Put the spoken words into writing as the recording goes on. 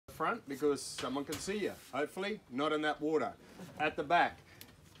front because someone can see you. Hopefully, not in that water. At the back,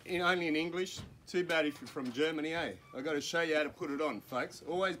 only in English. Too bad if you're from Germany, eh? I've got to show you how to put it on, folks.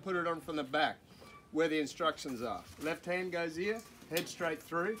 Always put it on from the back, where the instructions are. Left hand goes here, head straight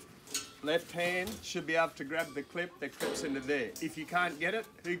through. Left hand should be able to grab the clip that clips into there. If you can't get it,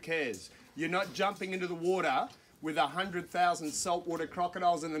 who cares? You're not jumping into the water with 100,000 saltwater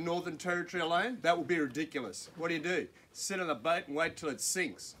crocodiles in the Northern Territory alone. That would be ridiculous. What do? Sit on the boat and wait till it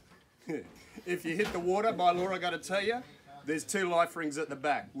sinks. If you hit the water, by law, I got to tell you, there's 2 life rings at the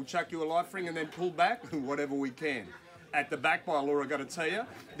back. We'll chuck you a life ring and then pull back, whatever we can. At the back, by law, I got to tell you,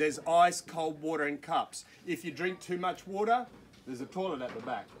 there's ice, cold water and cups. If you drink too much water, there's a toilet at the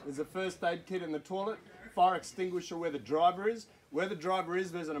back. There's a first aid kit in the toilet, fire extinguisher where the driver is. Where the driver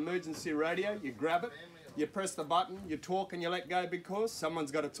is, there's an emergency radio. You grab it, you press the button, you talk and you let go because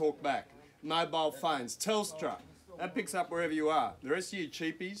someone's got to talk back. Mobile phones, Telstra, that picks up wherever you are. The rest of you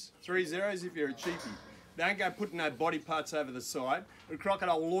cheapies, 3 zeros if you're a cheapie. Don't go putting no body parts over the side. The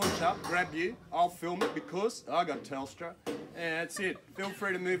crocodile will launch up, grab you. I'll film it because I got Telstra. And that's it. Feel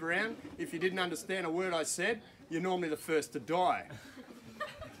free to move around. If you didn't understand a word I said, you're normally the first to die.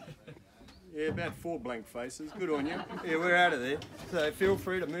 Yeah, about 4 blank faces. Good on you. Yeah, we're out of there. So feel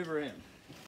free to move around.